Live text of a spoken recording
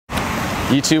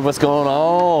YouTube, what's going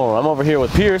on? I'm over here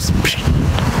with Pierce.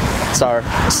 It's our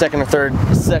second or third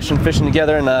session fishing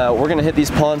together, and we're gonna hit these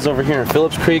ponds over here in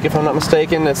Phillips Creek, if I'm not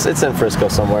mistaken. It's in Frisco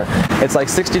somewhere. It's like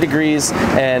 60 degrees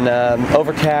and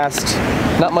overcast,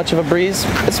 not much of a breeze.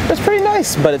 It's pretty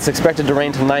nice, but it's expected to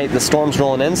rain tonight. The storm's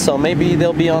rolling in, so maybe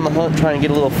they'll be on the hunt trying to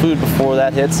get a little food before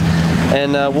that hits,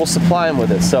 and we'll supply them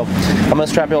with it. So I'm gonna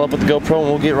strap y'all up with the GoPro and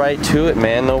we'll get right to it,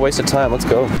 man. No waste of time. Let's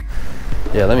go.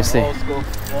 Yeah, let me see. Old school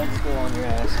on your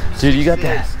ass. Dude, you got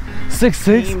that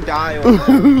 6.6? Team dial.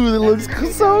 Ooh, it looks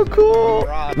so cool.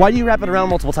 Why do you wrap it around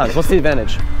multiple times? What's the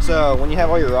advantage? So when you have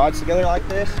all your rods together like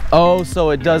this, oh, so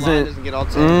it doesn't get all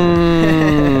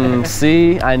tangled.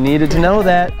 See, I needed to know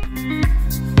that.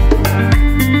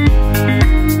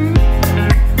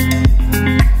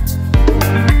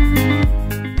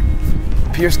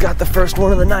 Pierce got the first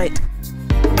one of the night.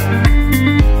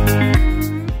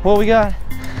 What we got?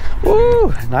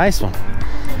 Woo, nice one.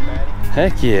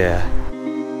 Heck yeah.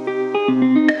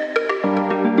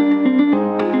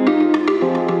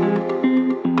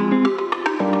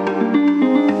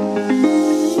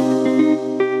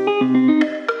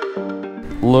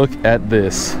 Look at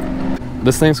this.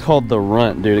 This thing's called the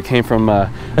Runt, dude. It came from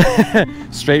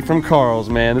straight from Carl's,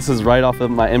 man. This is right off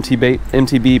of my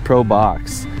MTB Pro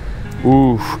box.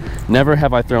 Ooh, never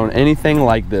have I thrown anything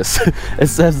like this. It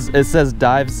says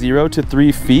dive 0 to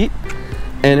 3 feet,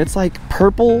 and it's like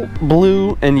purple,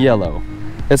 blue, and yellow.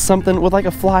 It's something with like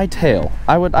a fly tail.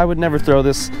 I would never throw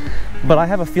this, but I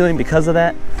have a feeling because of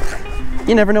that,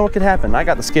 you never know what could happen. I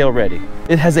got the scale ready.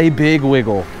 It has a big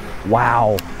wiggle.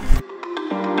 Wow.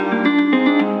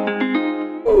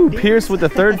 Ooh, Pierce with the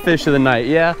third fish of the night.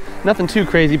 Yeah, nothing too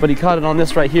crazy, but he caught it on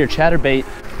this right here, chatterbait.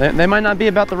 They might not be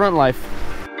about the runt life.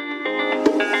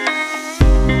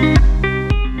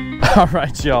 All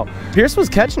right, y'all. Pierce was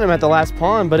catching him at the last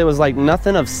pond, but it was like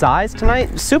nothing of size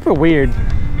tonight. Super weird.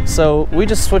 So we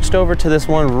just switched over to this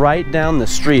one right down the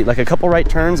street, like a couple right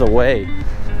turns away.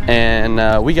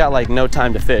 And we got like no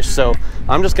time to fish. So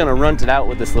I'm just gonna runt it out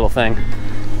with this little thing.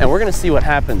 And we're gonna see what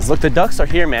happens. Look, the ducks are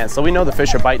here, man, so we know the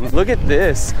fish are biting. Look at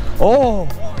this. Oh,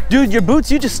 dude, your boots,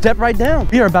 you just stepped right down.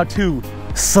 We are about to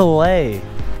slay.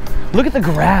 Look at the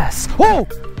grass. Oh,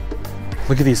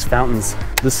 look at these fountains.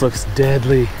 This looks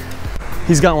deadly.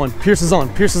 He's got one. Pierce is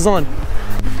on. Pierce is on.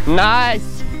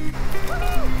 Nice.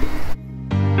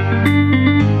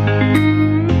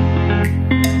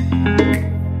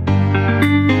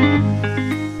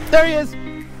 There he is.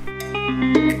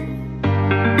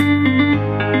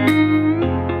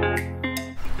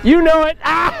 You know it.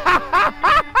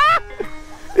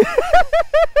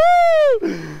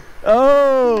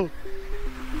 Oh.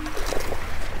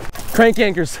 Crank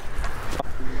anchors.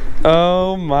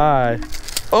 Oh my.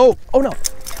 Oh, oh no.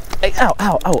 Hey, ow,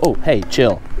 ow, ow, oh, hey,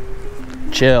 chill.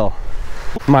 Chill.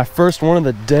 My first one of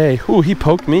the day. Ooh, he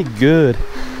poked me good.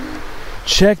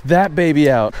 Check that baby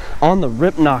out. On the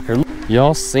rip knocker.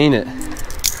 Y'all seen it.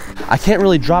 I can't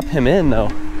really drop him in though,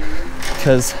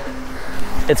 because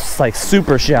it's like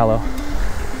super shallow.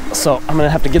 So I'm gonna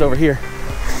have to get over here.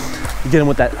 Get him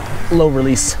with that low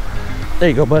release. There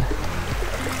you go, bud.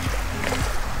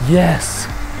 Yes.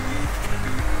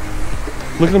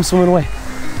 Look at him swimming away.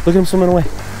 Look at him swimming away.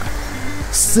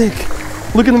 Sick.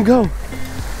 Look at him go.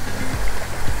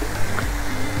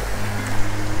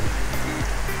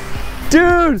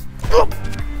 Dude.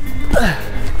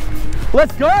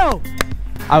 Let's go.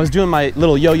 I was doing my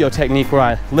little yo-yo technique where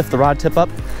I lift the rod tip up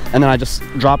and then I just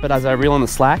drop it as I reel in the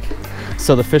slack.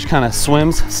 So the fish kind of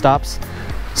swims, stops,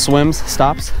 swims,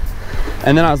 stops.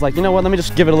 And then I was like, you know what? Let me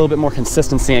just give it a little bit more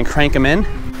consistency and crank him in.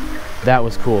 That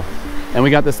was cool. And we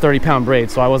got this 30-pound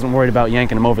braid, so I wasn't worried about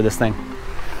yanking him over this thing.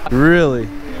 Really?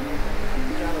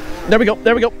 There we go,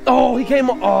 there we go. Oh, he came,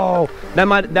 oh,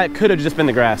 that could have just been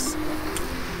the grass.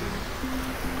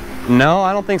 No,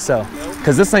 I don't think so.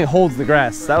 Because this thing holds the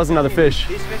grass. That was another fish.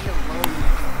 These fish are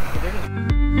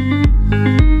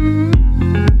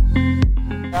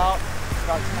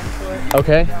about 10 foot.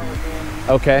 Okay,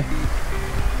 okay.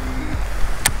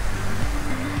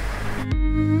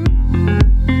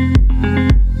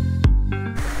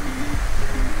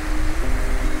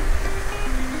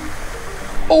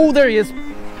 Oh, there he is.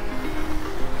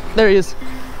 There he is.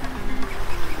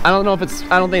 I don't know if it's,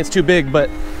 I don't think it's too big, but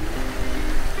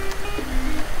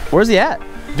where's he at?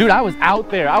 Dude, I was out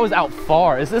there. I was out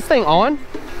far. Is this thing on?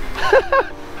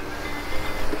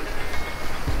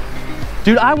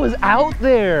 Dude, I was out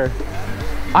there.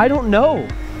 I don't know.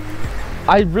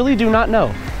 I really do not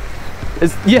know.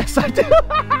 Yes, I do.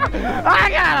 I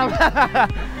got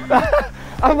him.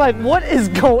 I'm like, what is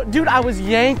going, dude, I was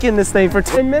yanking this thing for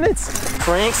 10 minutes.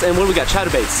 Cranks, and what do we got?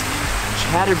 Chatterbaits.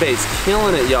 Chatterbait's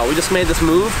killing it, y'all. We just made this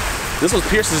move. This was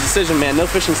Pierce's decision, man. No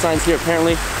fishing signs here,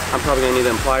 apparently. I'm probably gonna need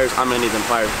them pliers. I'm gonna need them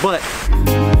pliers, but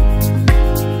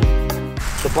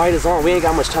the bite is on. We ain't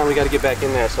got much time. We gotta get back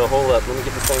in there, so hold up. Let me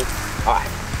get this thing. All right.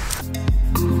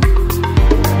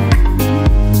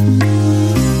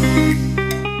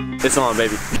 It's on,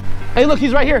 baby. Hey, look,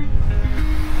 he's right here.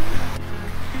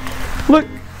 Look.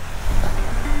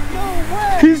 No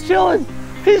way. He's chilling.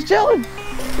 He's chilling.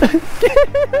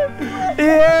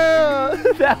 Yeah,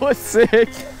 that was sick.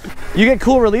 You get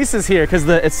cool releases here because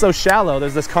it's so shallow.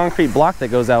 There's this concrete block that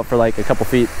goes out for like a couple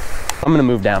feet. I'm gonna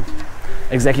move down.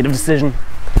 Executive decision.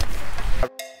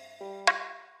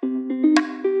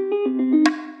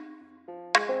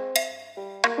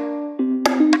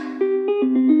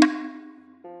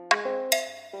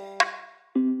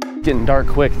 Getting dark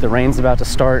quick, the rain's about to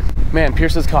start. Man,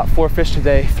 Pierce has caught 4 fish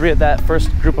today, 3 at that first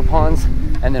group of ponds,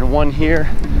 and then 1 here.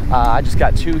 I just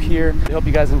got 2 here. I hope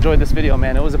you guys enjoyed this video,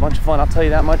 man. It was a bunch of fun, I'll tell you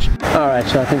that much. All right,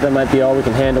 y'all, I think that might be all we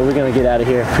can handle. We're gonna get out of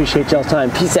here. Appreciate y'all's time.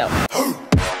 Peace out.